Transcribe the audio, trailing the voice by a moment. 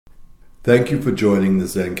Thank you for joining the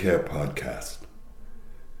ZenCare podcast.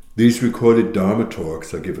 These recorded Dharma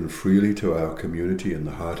talks are given freely to our community in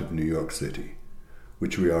the heart of New York City,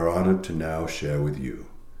 which we are honored to now share with you.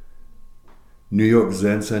 New York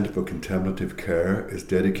Zen Center for Contemplative Care is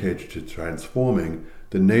dedicated to transforming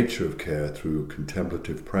the nature of care through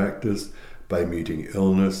contemplative practice by meeting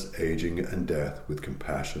illness, aging, and death with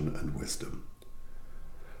compassion and wisdom.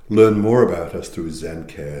 Learn more about us through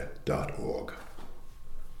zencare.org.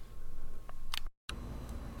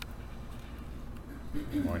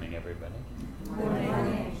 Good morning, everybody. Good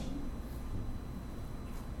morning.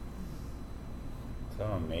 So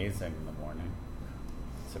amazing in the morning.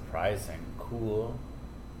 Surprising, cool,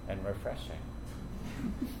 and refreshing.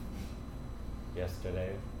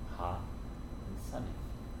 Yesterday, hot and sunny.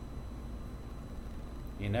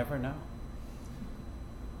 You never know.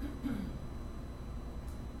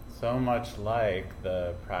 So much like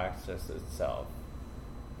the practice itself,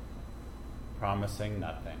 promising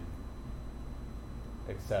nothing,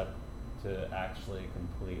 except to actually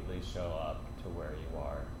completely show up to where you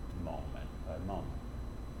are moment by moment.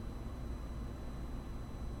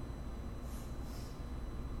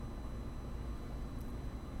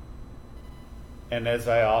 And as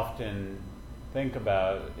I often think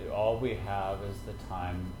about it, all we have is the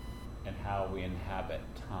time and how we inhabit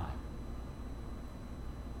time.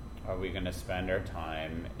 Are we going to spend our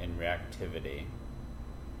time in reactivity,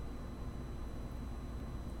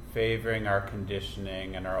 favoring our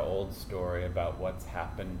conditioning and our old story about what's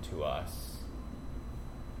happened to us?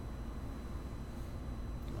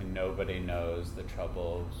 And nobody knows the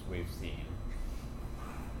troubles we've seen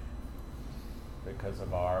because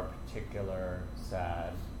of our particular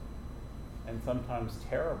sad and sometimes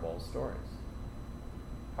terrible stories,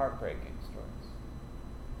 heartbreaking stories.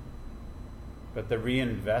 But the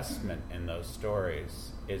reinvestment in those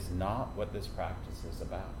stories is not what this practice is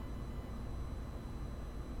about.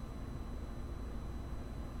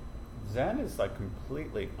 Zen is like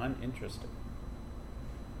completely uninterested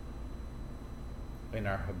in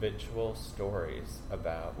our habitual stories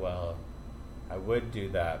about, well, I would do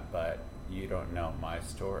that, but you don't know my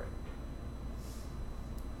story.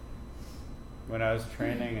 When I was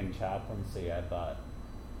training in chaplaincy, I thought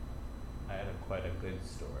I had quite a good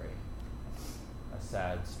story, a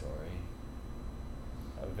sad story,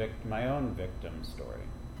 my own victim story.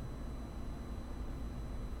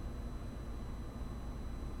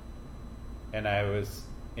 And I was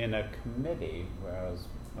in a committee when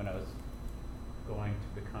I was going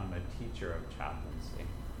to become a teacher of chaplaincy.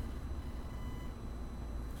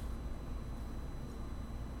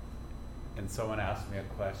 And someone asked me a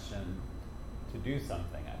question to do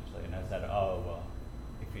something, actually, and I said, oh, well,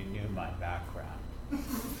 if you knew my background,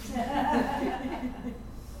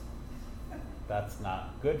 that's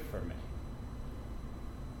not good for me.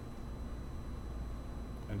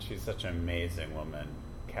 And she's such an amazing woman,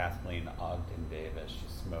 Kathleen Ogden Davis. She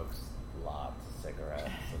smokes lots of cigarettes,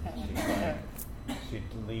 and she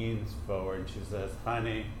leans forward, she says,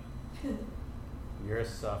 honey, your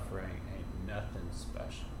suffering ain't nothing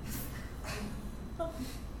special.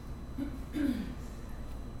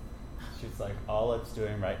 She's like, all it's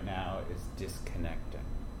doing right now is disconnecting.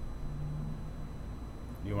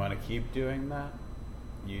 You want to keep doing that?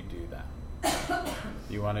 You do that.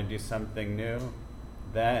 You want to do something new?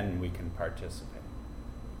 Then we can participate.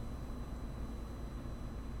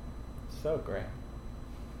 So great.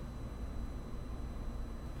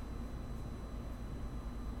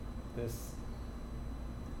 This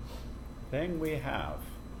thing we have.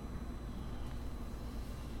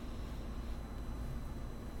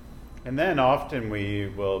 And then often we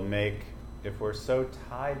will make, if we're so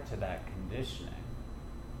tied to that conditioning,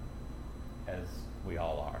 as we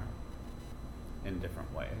all are, in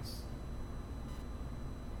different ways,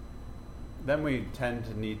 then we tend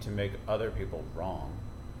to need to make other people wrong,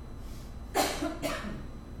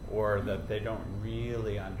 or that they don't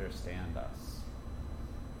really understand us.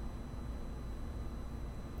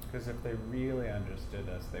 Because if they really understood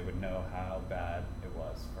us, they would know how bad it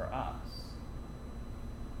was for us.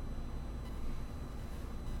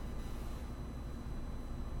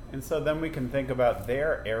 And so then we can think about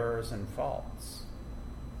their errors and faults,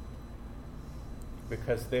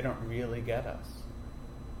 because they don't really get us,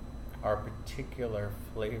 our particular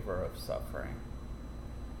flavor of suffering.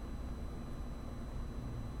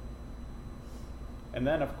 And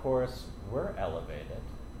then, of course, we're elevated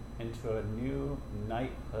into a new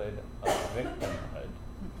knighthood of victimhood,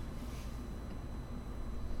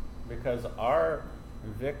 because our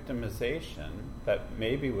victimization that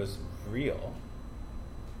maybe was real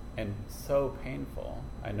and so painful,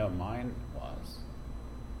 I know mine was,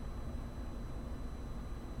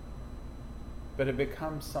 But it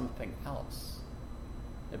becomes something else.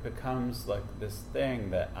 It becomes like this thing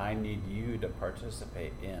that I need you to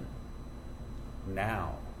participate in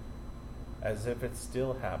now, as if it's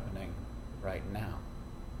still happening right now.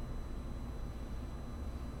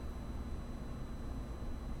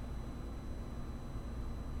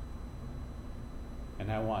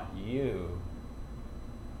 And I want you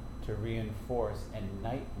to reinforce and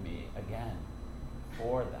knight me again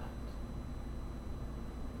for that.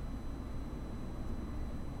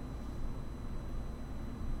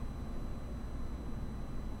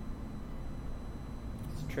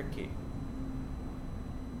 It's tricky.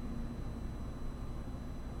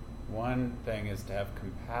 One thing is to have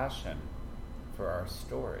compassion for our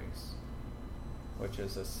stories, which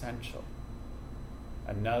is essential.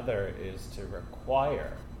 Another is to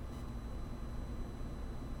require,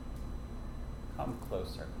 come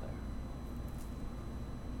closer, Claire.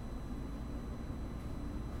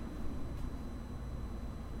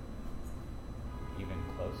 Even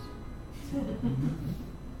closer.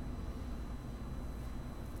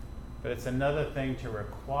 But it's another thing to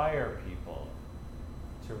require people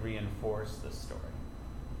to reinforce the story.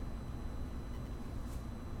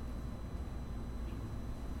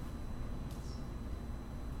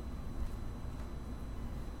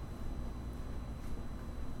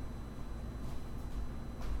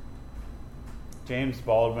 James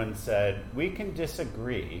Baldwin said, "We can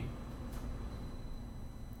disagree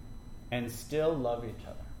and still love each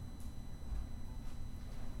other,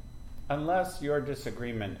 unless your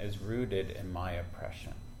disagreement is rooted in my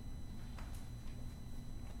oppression,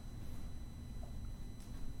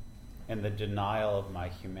 in the denial of my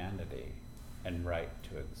humanity and right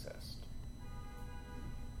to exist."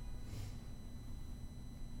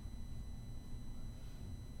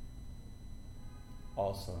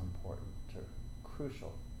 Also important,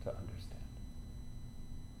 crucial to understand.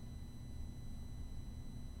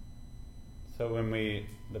 So when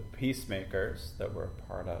the peacemakers that we're a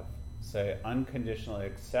part of, say unconditionally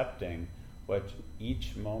accepting what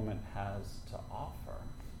each moment has to offer,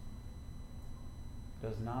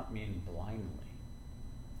 does not mean blindly.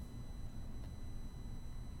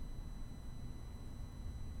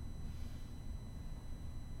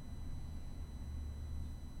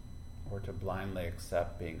 Or to blindly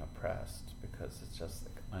accept being oppressed, because it's just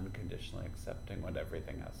like unconditionally accepting what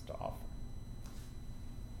everything has to offer.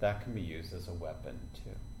 That can be used as a weapon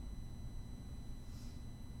too.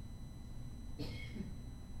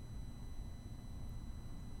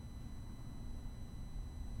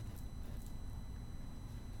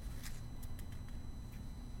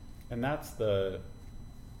 And that's the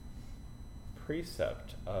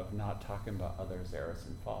precept of not talking about others' errors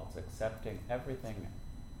and faults, accepting everything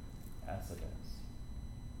as it is.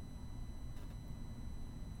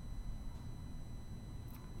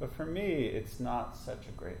 But for me, it's not such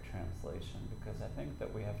a great translation, because I think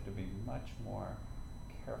that we have to be much more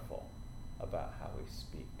careful about how we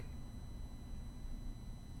speak.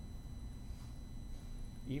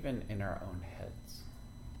 Even in our own heads.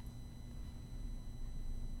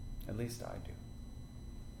 At least I do.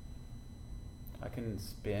 I can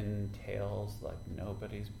spin tales like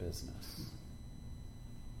nobody's business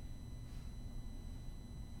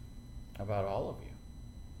about all of you.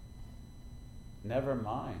 Never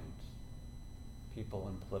mind people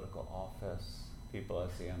in political office, people I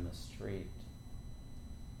see on the street.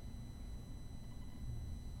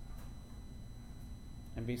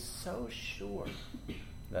 And be so sure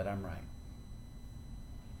that I'm right.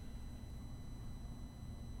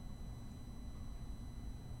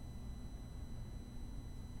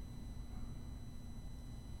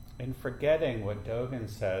 In forgetting what Dogen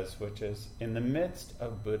says, which is, in the midst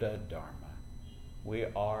of Buddha Dharma, we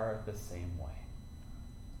are the same way.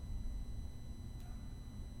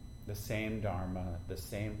 The same Dharma, the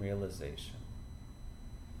same realization,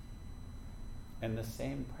 and the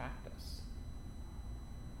same practice.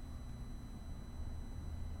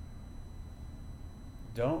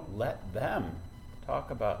 Don't let them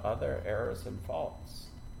talk about other errors and faults.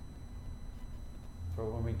 For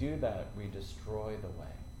when we do that, we destroy the way.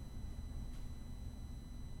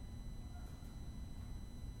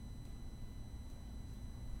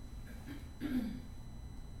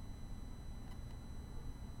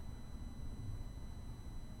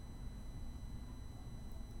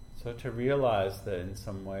 So to realize that in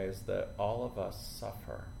some ways that all of us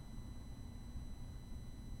suffer.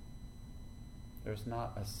 There's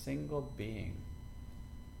not a single being,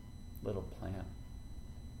 little plant.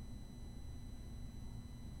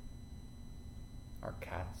 Our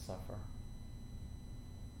cats suffer.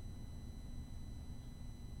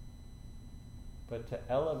 But to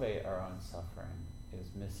elevate our own suffering is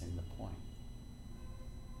missing the point.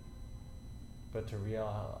 but to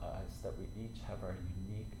realize that we each have our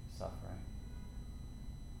unique suffering.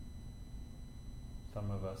 Some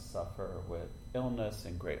of us suffer with illness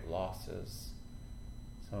and great losses.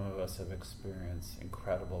 Some of us have experienced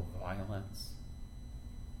incredible violence,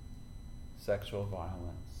 sexual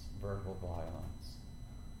violence, verbal violence,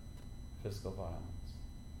 physical violence.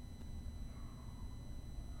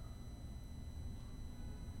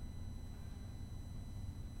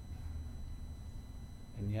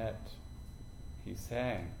 And yet, he's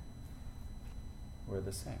saying, we're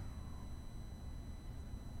the same.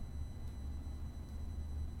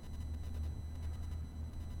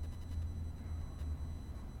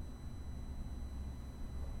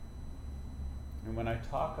 And when I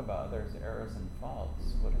talk about others' errors and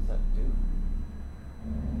faults, what does that do?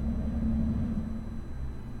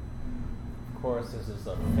 Of course, this is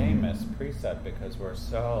a famous precept because we're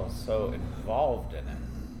so involved in it.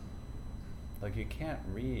 Like, you can't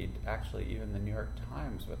read, actually, even the New York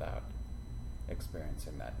Times without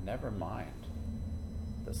experiencing that. Never mind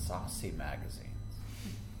the saucy magazines.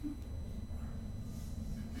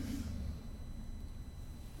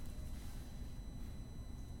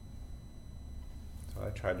 So I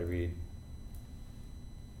try to read,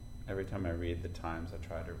 every time I read the Times, I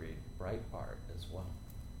try to read Breitbart as well,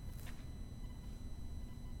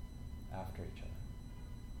 after each other.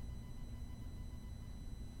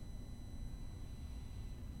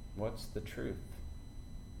 What's the truth?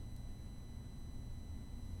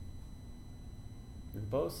 And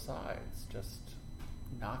both sides just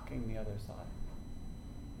knocking the other side.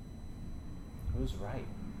 Who's right?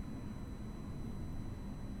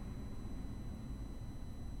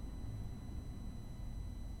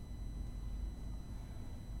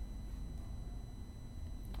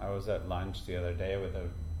 I was at lunch the other day with a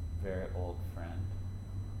very old friend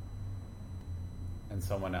and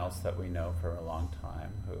someone else that we know for a long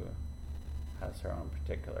time who has her own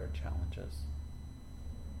particular challenges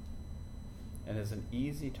and is an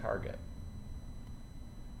easy target.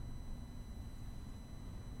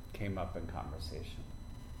 Came up in conversation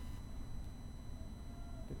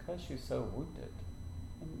because she's so wounded.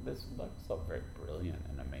 And this looks a very brilliant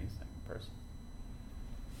and amazing person.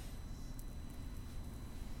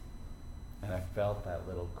 And I felt that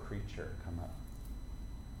little creature come up.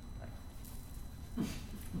 I'm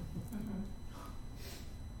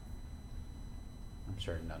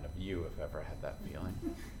sure none of you have ever had that feeling.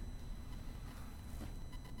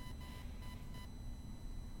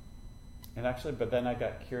 And actually, but then I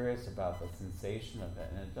got curious about the sensation of it,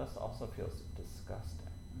 and it just also feels disgusting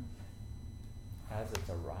as it's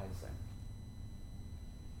arising.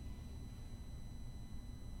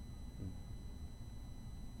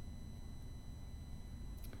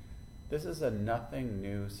 This is a nothing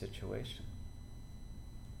new situation.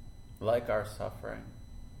 Like our suffering,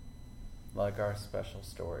 like our special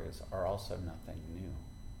stories, are also nothing new.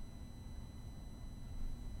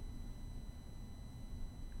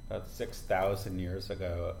 About 6,000 years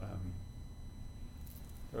ago,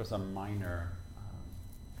 there was a minor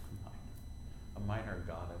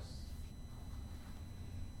goddess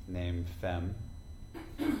named Femme,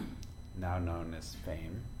 now known as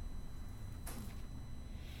Fame.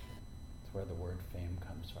 It's where the word fame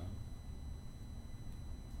comes from.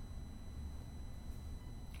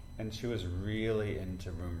 And she was really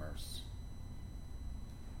into rumors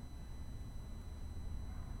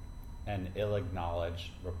and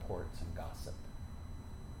ill-acknowledged reports and gossip.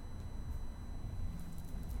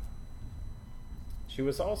 She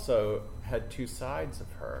was also had two sides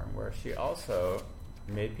of her, where she also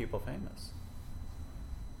made people famous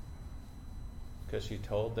because she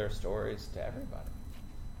told their stories to everybody.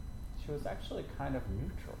 She was actually kind of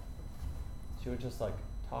neutral. She would just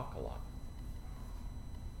talk a lot.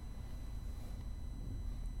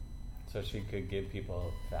 So she could give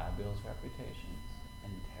people fabulous reputations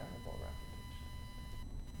and terrible reputations.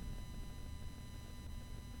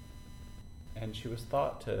 And she was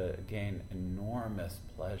thought to gain enormous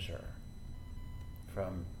pleasure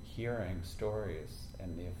from hearing stories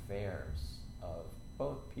and the affairs of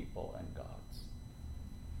both people and gods.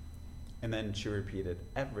 And then she repeated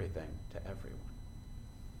everything to everyone.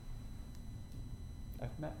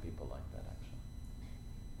 I've met people like that, actually.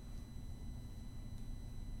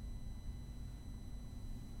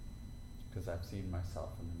 Because I've seen myself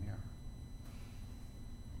in the mirror.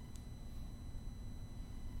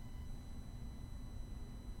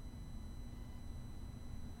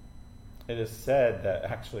 It is said that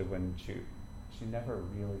actually when she never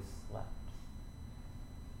really slept.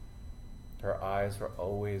 Her eyes were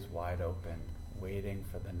always wide open, waiting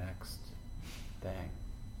for the next thing.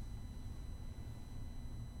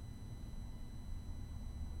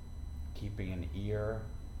 keeping an ear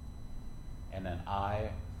and an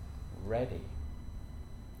eye ready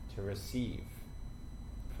to receive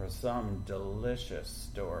for some delicious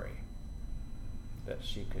story that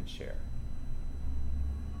she could share.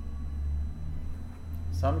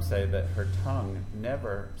 Some say that her tongue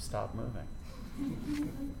never stopped moving.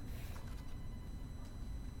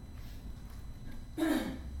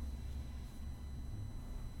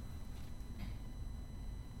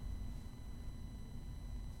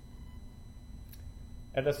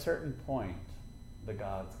 At a certain point, the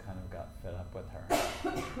gods kind of got fed up with her,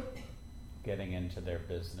 getting into their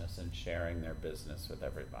business and sharing their business with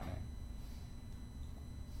everybody,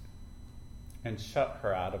 and shut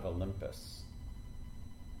her out of Olympus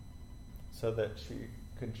so that she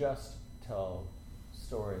could just tell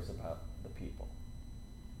stories about the people.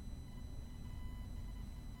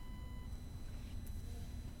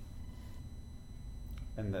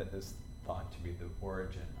 And that is thought to be the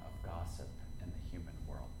origin of gossip in the human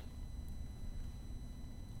world.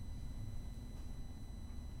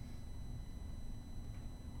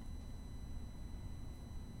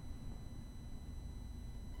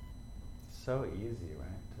 So easy,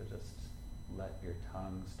 right? To just let your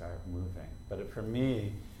tongue start moving. But for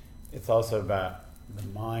me, it's also about the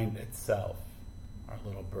mind itself, our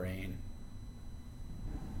little brain.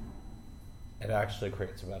 It actually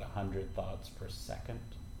creates about 100 thoughts per second.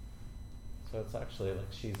 So it's actually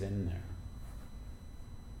like she's in there.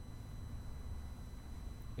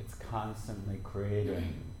 It's constantly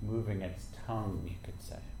creating, moving its tongue, you could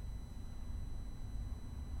say.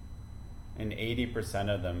 And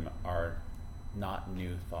 80% of them are not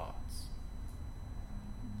new thoughts.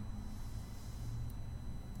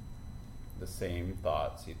 The same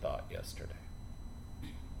thoughts you thought yesterday.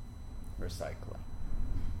 Recycling.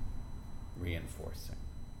 Reinforcing.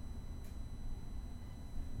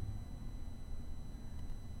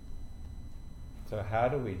 So how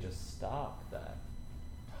do we just stop that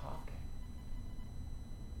talking?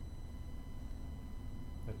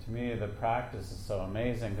 But to me, the practice is so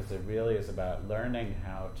amazing because it really is about learning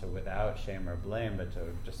how to, without shame or blame, but to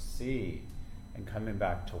just see and coming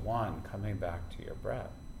back to one, coming back to your breath,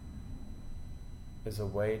 is a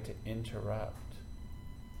way to interrupt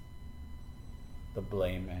the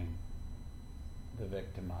blaming, the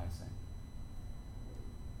victimizing.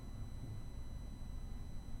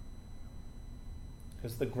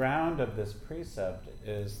 Because the ground of this precept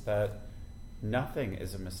is that nothing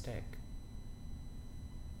is a mistake.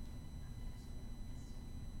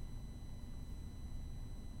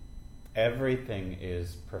 Everything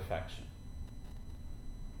is perfection.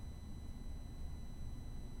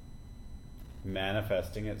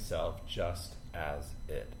 Manifesting itself just as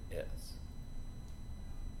it is.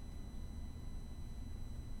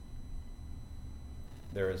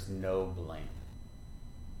 There is no blame.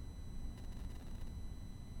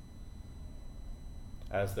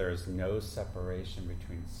 As there is no separation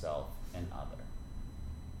between self and other.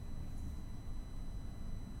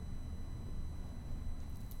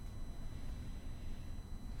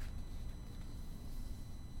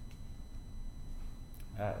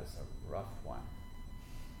 That is a rough one.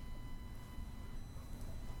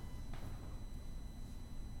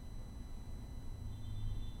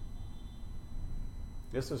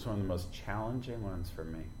 This is one of the most challenging ones for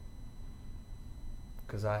me,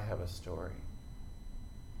 because I have a story.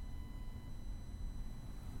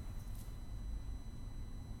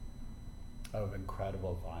 Of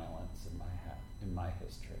incredible violence in my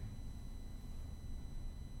history.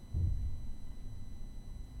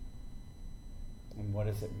 And what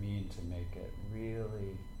does it mean to make it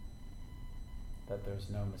really that there's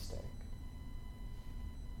no mistake?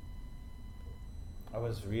 I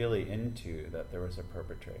was really into that there was a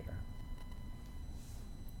perpetrator.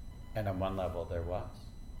 And on one level there was.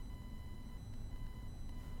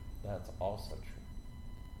 That's also true.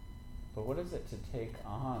 But what is it to take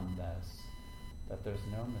on this, that there's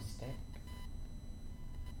no mistake?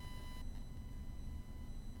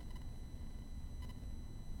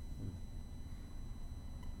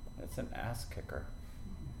 It's an ass kicker.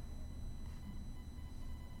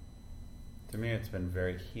 To me, it's been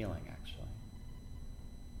very healing, actually.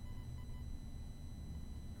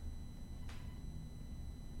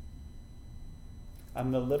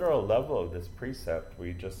 On the literal level of this precept,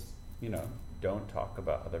 we just, don't talk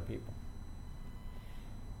about other people.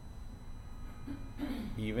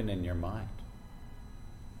 Even in your mind.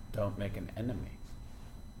 Don't make an enemy.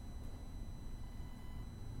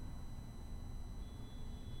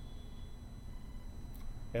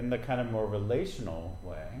 In the kind of more relational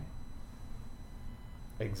way,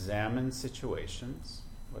 examine situations,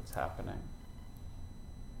 what's happening,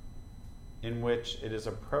 in which it is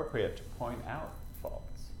appropriate to point out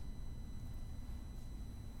faults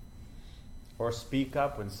or speak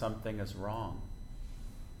up when something is wrong.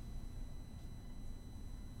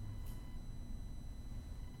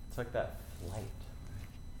 It's like that flight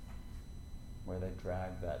where they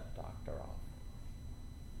drag that doctor off,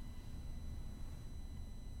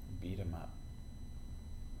 beat him up.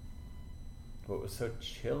 What was so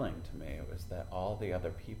chilling to me was that all the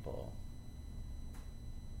other people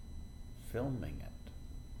filming it.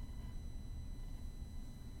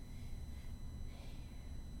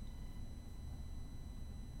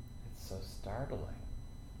 It's so startling.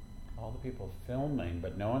 All the people filming,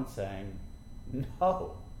 but no one's saying,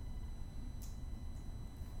 no.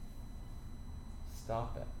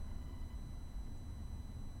 Stop it.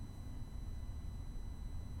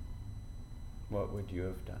 What would you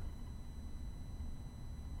have done?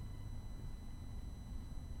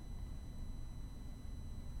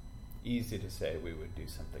 Easy to say we would do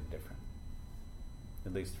something different,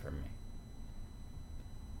 at least for me.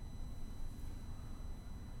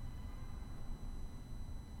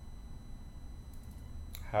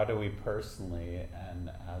 How do we personally and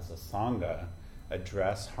as a Sangha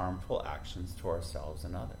address harmful actions to ourselves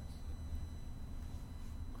and others?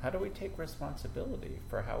 How do we take responsibility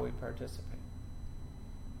for how we participate?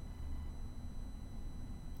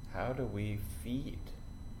 How do we feed?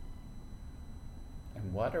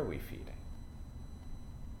 And what are we feeding?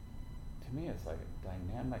 To me, it's like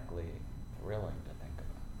dynamically thrilling to think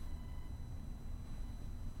about.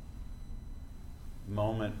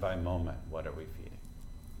 Moment by moment, what are we feeding?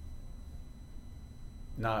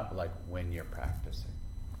 Not like when you're practicing.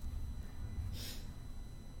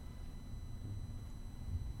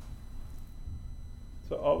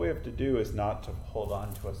 So all we have to do is not to hold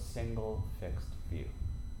on to a single fixed view.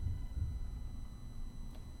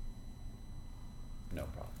 No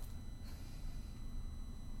problem.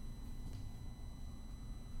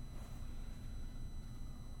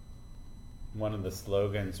 One of the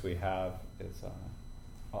slogans we have is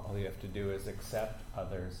all you have to do is accept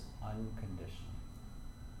others unconditionally.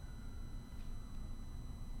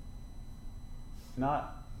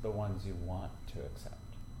 Not the ones you want to accept.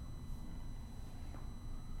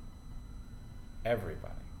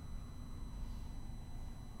 Everybody.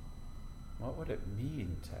 What would it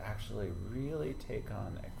mean to actually really take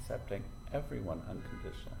on accepting everyone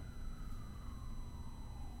unconditionally?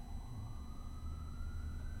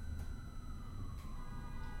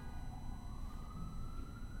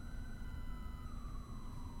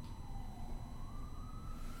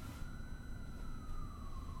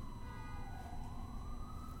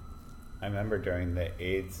 I remember during the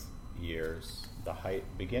AIDS years, the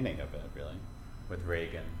beginning of it really, with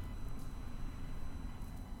Reagan.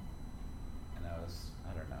 And I was,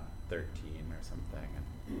 13 or something.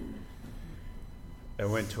 And I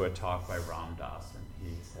went to a talk by Ram Dass, and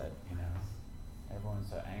he said, everyone's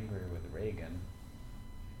so angry with Reagan.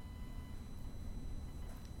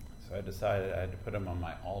 So I decided I had to put him on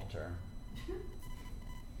my altar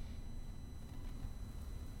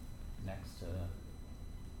next to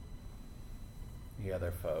the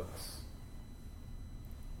other folks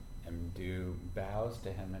and do bows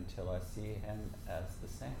to him until I see him as the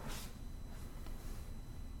saint.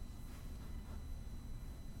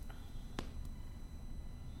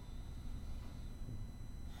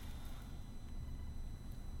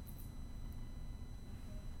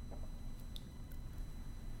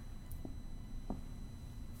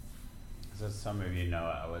 As some of you know,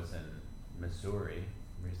 I was in Missouri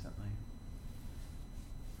recently,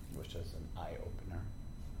 which is an eye-opener.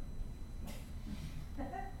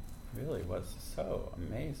 Really was so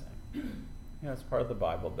amazing. It's part of the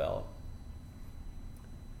Bible Belt.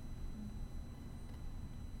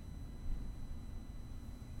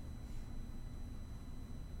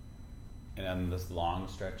 And on this long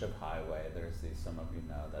stretch of highway, some of you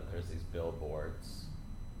know that there's these billboards,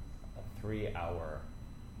 a 3-hour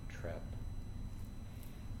trip.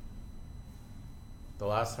 The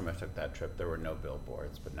last time I took that trip, there were no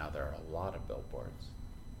billboards, but now there are a lot of billboards.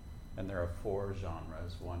 And there are 4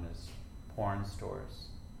 genres. One is porn stores,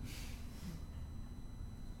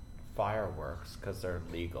 fireworks, because they're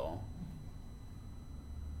legal,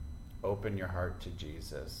 open your heart to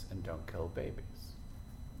Jesus, and don't kill babies.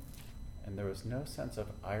 And there was no sense of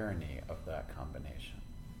irony of that combination.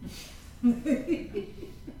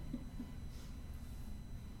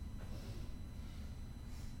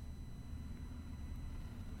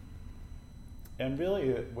 And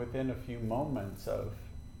really, within 5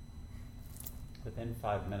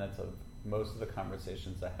 minutes of most of the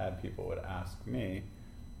conversations I had, people would ask me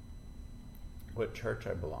what church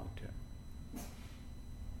I belonged to.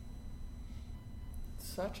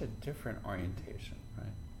 such a different orientation, right?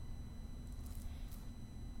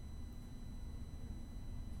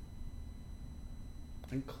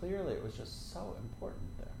 And clearly it was just so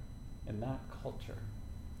important there, in that culture.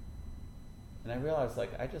 And I realized,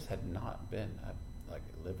 like, I just had not been, like,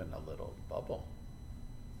 live in a little bubble.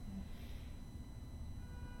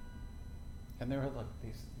 And they were, like,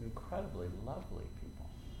 these incredibly lovely people.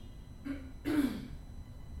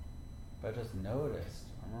 But I just noticed,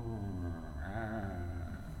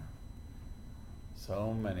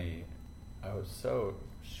 so many, I was so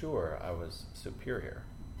sure I was superior.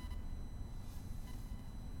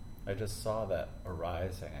 I just saw that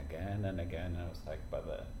arising again and again, and I was like, by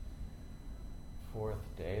the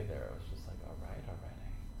fourth day there, I was just like, all right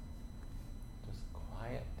already. Just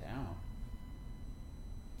quiet down.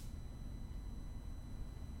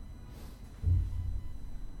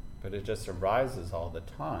 But it just arises all the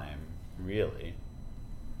time, really.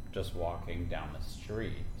 Just walking down the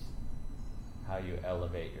street. How you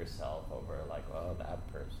elevate yourself over, like, oh, that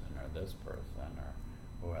person, or this person, or,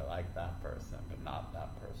 oh, I like that person, but not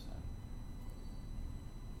that person.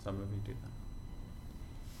 Some of you do that.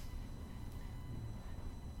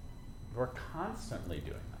 We're constantly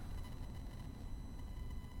doing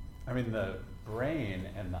that. I mean, the brain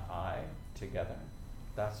and the eye together,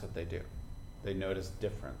 that's what they do. They notice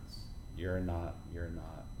difference. You're not, you're different,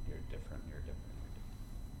 you're different, you're different.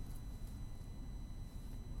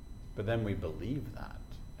 But then we believe that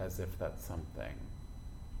as if that's something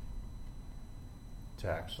to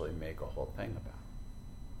actually make a whole thing about.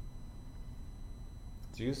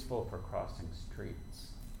 It's useful for crossing streets.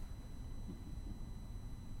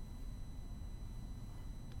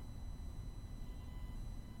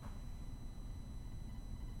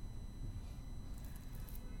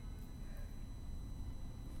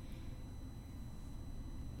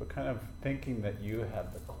 But kind of thinking that you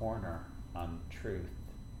have the corner on truth.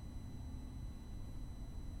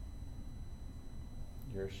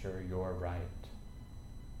 You're sure you're right.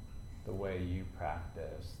 The way you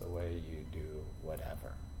practice, the way you do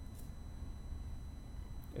whatever.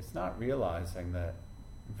 It's not realizing that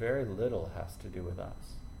very little has to do with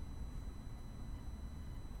us.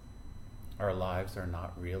 Our lives are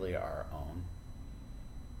not really our own.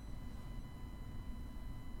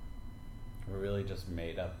 We're really just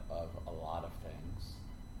made up of a lot of things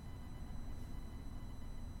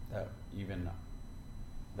that even,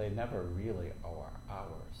 they never really are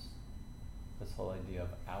ours. This whole idea of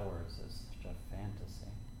ours is such a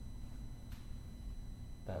fantasy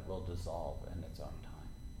that will dissolve in its own time.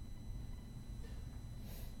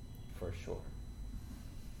 For sure.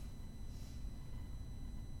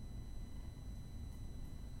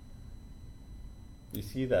 You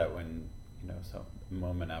see that when, some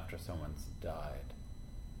moment after someone's died.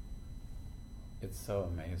 It's so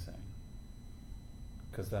amazing.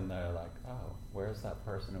 Because then they're like, oh, where's that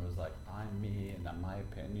person who was like, I'm me and my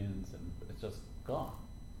opinions, and it's just gone.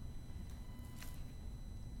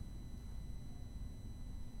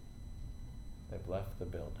 They've left the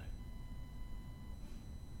building.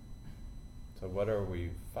 So what are we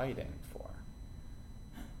fighting for?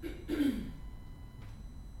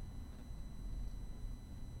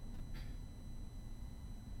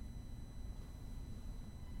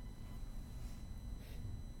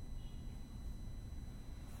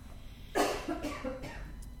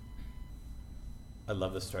 I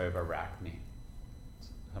love the story of Arachne.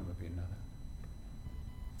 Some of you know that.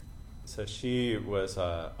 So she was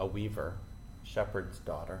a weaver, shepherd's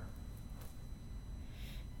daughter.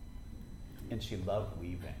 And she loved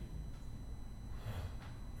weaving.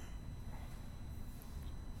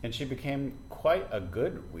 And she became quite a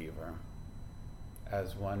good weaver,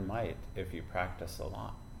 as one might if you practice a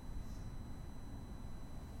lot.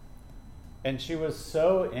 And she was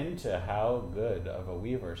so into how good of a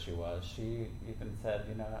weaver she was, she even said,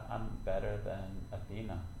 I'm better than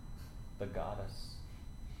Athena, the goddess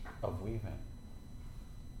of weaving.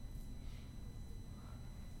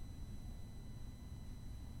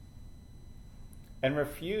 And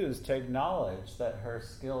refused to acknowledge that her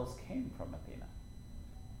skills came from Athena.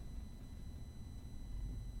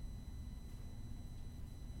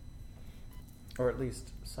 Or at least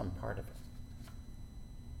some part of it.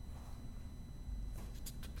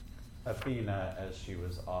 Athena, as she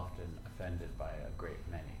was often offended by a great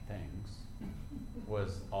many things,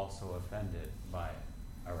 was also offended by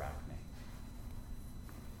Arachne.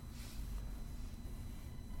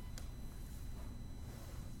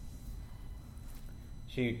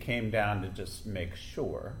 She came down to just make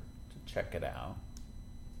sure, to check it out,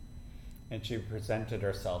 and she presented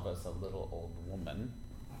herself as a little old woman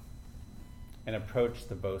and approached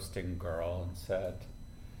the boasting girl and said,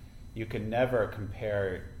 You can never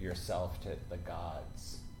compare yourself to the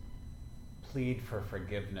gods. Plead for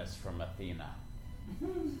forgiveness from Athena,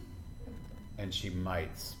 and she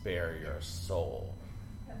might spare your soul.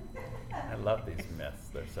 I love these myths.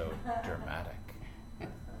 They're so dramatic.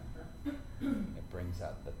 It brings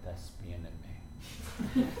out the thespian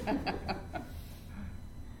in me.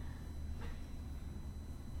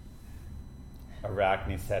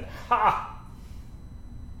 Arachne said, "Ha!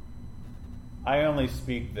 I only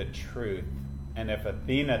speak the truth, and if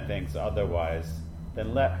Athena thinks otherwise,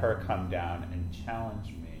 then let her come down and challenge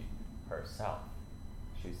me herself,"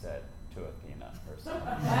 she said to Athena herself.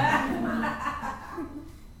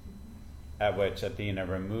 At which Athena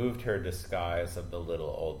removed her disguise of the little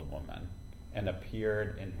old woman and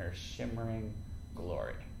appeared in her shimmering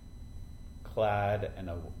glory, clad in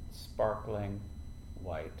a sparkling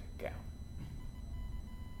white gown.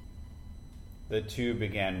 The two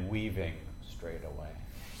began weaving straight away.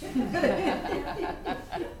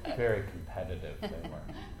 Very competitive they were.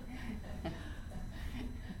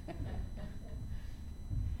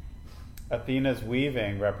 Athena's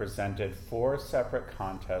weaving represented 4 separate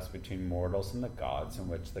contests between mortals and the gods, in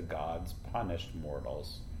which the gods punished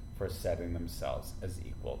mortals for setting themselves as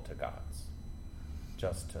equal to gods.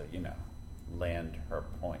 Just to, land her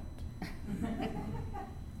point.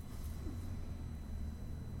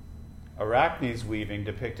 Arachne's weaving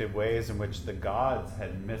depicted ways in which the gods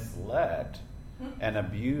had misled and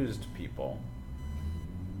abused people,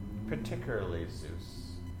 particularly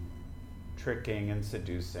Zeus, tricking and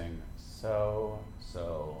seducing so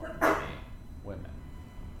many women.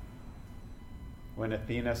 When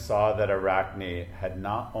Athena saw that Arachne had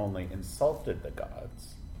not only insulted the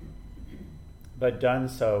gods, but done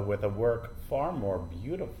so with a work far more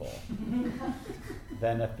beautiful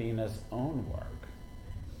than Athena's own work,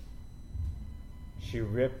 she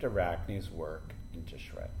ripped Arachne's work into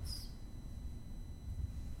shreds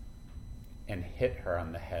and hit her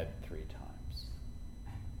on the head 3 times.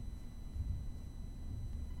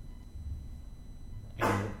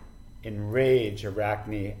 In rage,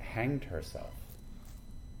 Arachne hanged herself.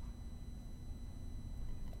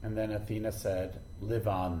 And then Athena said, "Live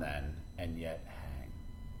on then, and yet hang."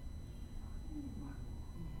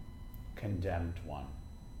 Condemned one.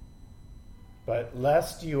 But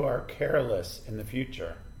lest you are careless in the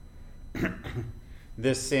future,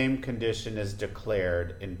 this same condition is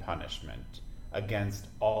declared in punishment against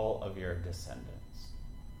all of your descendants,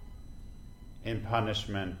 in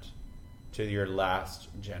punishment to your last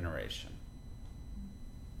generation.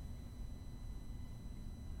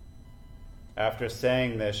 After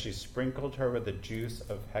saying this, she sprinkled her with the juice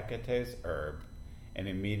of Hecate's herb, and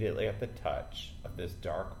immediately at the touch of this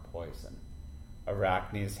dark poison,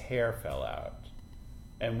 Arachne's hair fell out,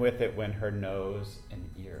 and with it went her nose and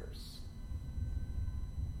ears.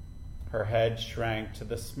 Her head shrank to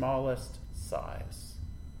the smallest size,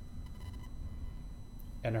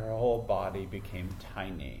 and her whole body became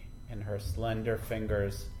tiny, and her slender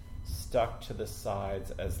fingers stuck to the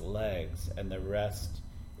sides as legs, and the rest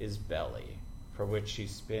is belly, for which she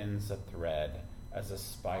spins a thread as a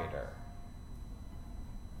spider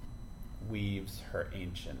weaves her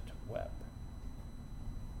ancient web.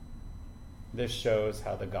 This shows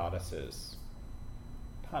how the goddesses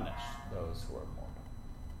punish those who are mortal.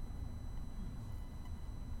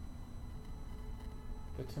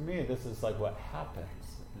 But to me, this is like what happens,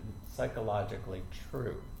 it's psychologically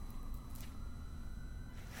true.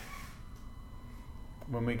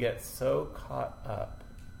 When we get so caught up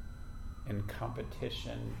in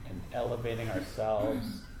competition and elevating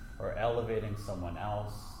ourselves or elevating someone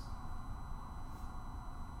else,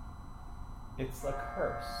 it's a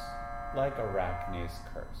curse, like Arachne's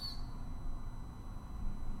curse.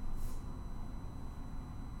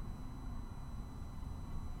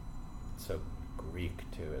 It's so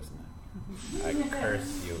Greek too, isn't it? I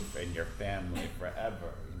curse you and your family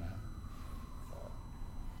forever, So,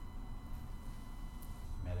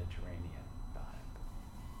 Mediterranean vibe.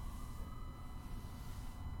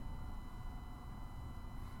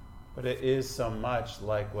 But it is so much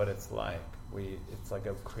like what it's like. It's like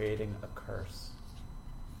creating a curse.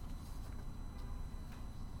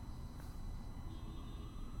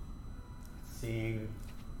 Seeing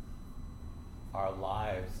our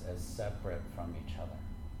lives as separate from each other.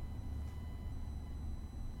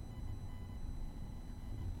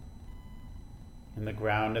 In the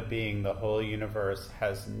ground of being, the whole universe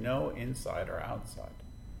has no inside or outside.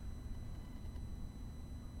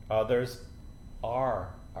 Others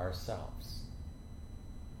are ourselves.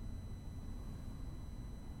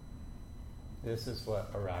 This is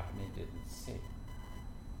what Arachne didn't see.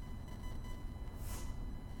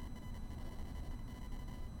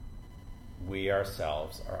 we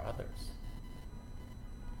ourselves are others.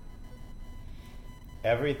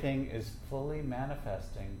 Everything is fully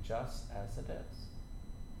manifesting just as it is.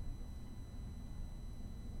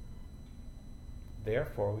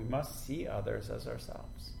 Therefore, we must see others as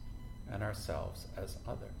ourselves, and ourselves as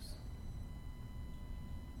others.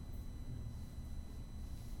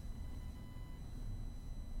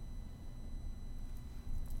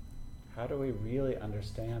 How do we really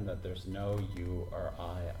understand that there's no you or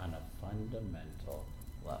I on a fundamental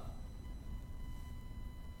level?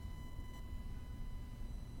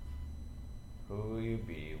 Who will you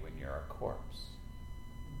be when you're a corpse?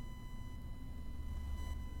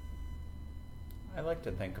 I like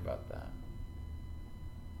to think about that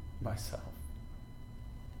myself.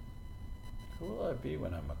 Who will I be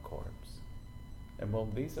when I'm a corpse? And will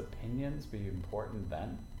these opinions be important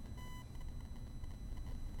then?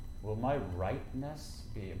 Will my rightness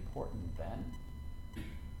be important then?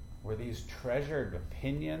 Will these treasured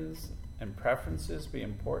opinions and preferences be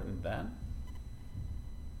important then?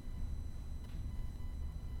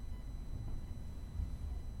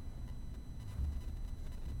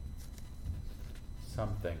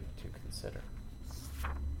 Something to consider.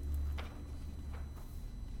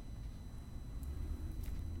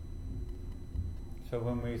 So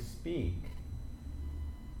when we speak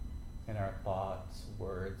in our thoughts,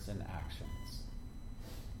 words, and actions,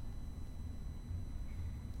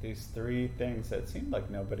 these three things that seem like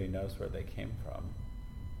nobody knows where they came from,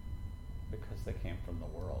 because they came from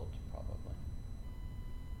the world, probably.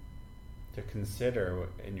 To consider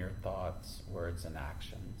in your thoughts, words, and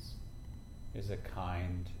actions. Is it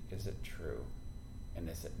kind? Is it true? And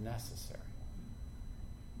is it necessary?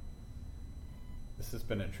 This has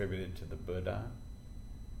been attributed to the Buddha,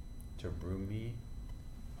 to Rumi,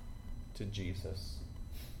 to Jesus.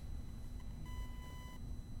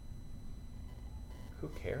 Who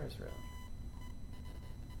cares, really?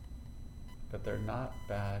 But they're not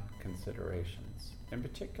bad considerations, in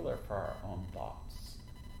particular for our own thoughts.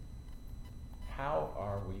 How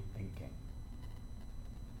are we thinking?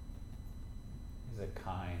 Is it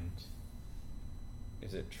kind?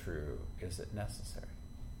 Is it true? Is it necessary?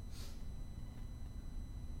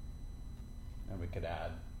 And we could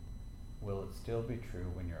add, will it still be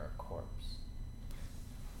true when you're a corpse?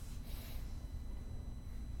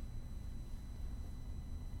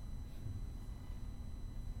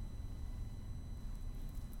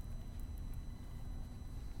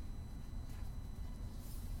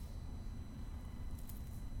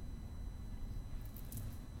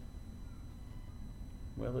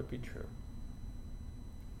 Will it be true?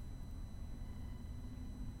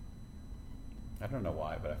 I don't know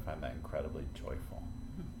why, but I find that incredibly joyful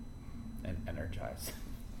and energizing.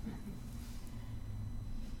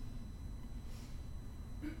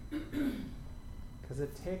 Because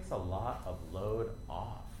it takes a lot of load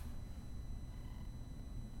off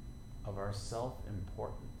of our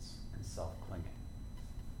self-importance and self-clinging.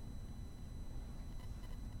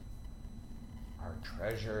 Our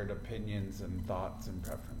treasured opinions and thoughts and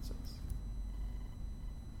preferences.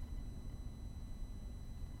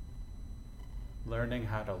 Learning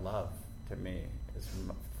how to love, to me, is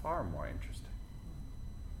far more interesting.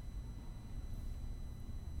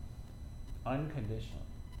 Unconditionally.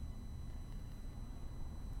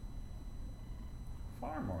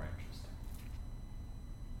 Far more interesting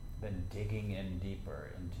than digging in deeper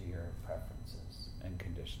into your preferences and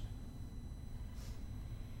conditioning.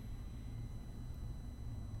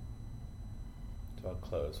 So I'll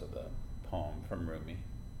close with a poem from Rumi,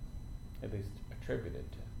 at least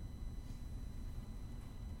attributed to.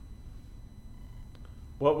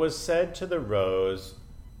 What was said to the rose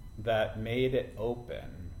that made it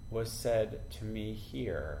open was said to me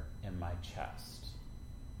here in my chest.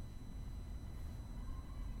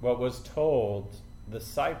 What was told the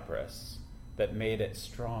cypress that made it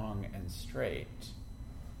strong and straight,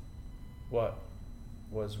 what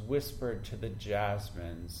was whispered to the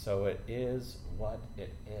jasmine, so it is what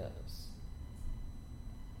it is.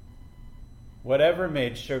 Whatever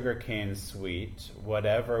made sugarcane sweet,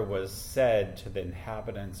 whatever was said to the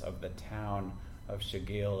inhabitants of the town of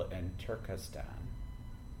Shagil in Turkestan,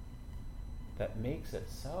 that makes it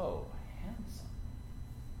so handsome.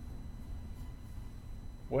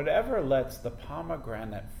 Whatever lets the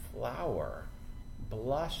pomegranate flower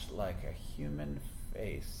blush like a human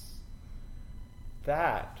face,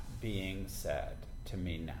 that being said to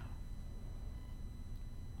me now,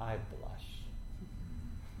 I blush.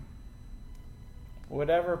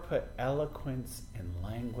 Whatever put eloquence in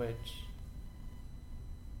language,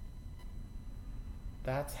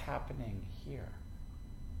 that's happening here.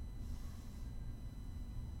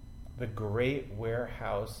 the great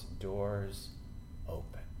warehouse doors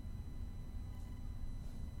open.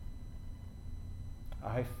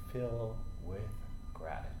 I fill with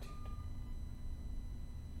gratitude.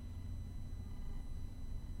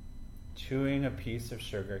 Chewing a piece of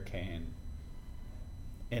sugar cane,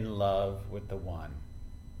 in love with the one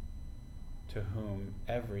to whom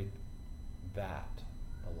every that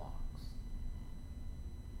belongs.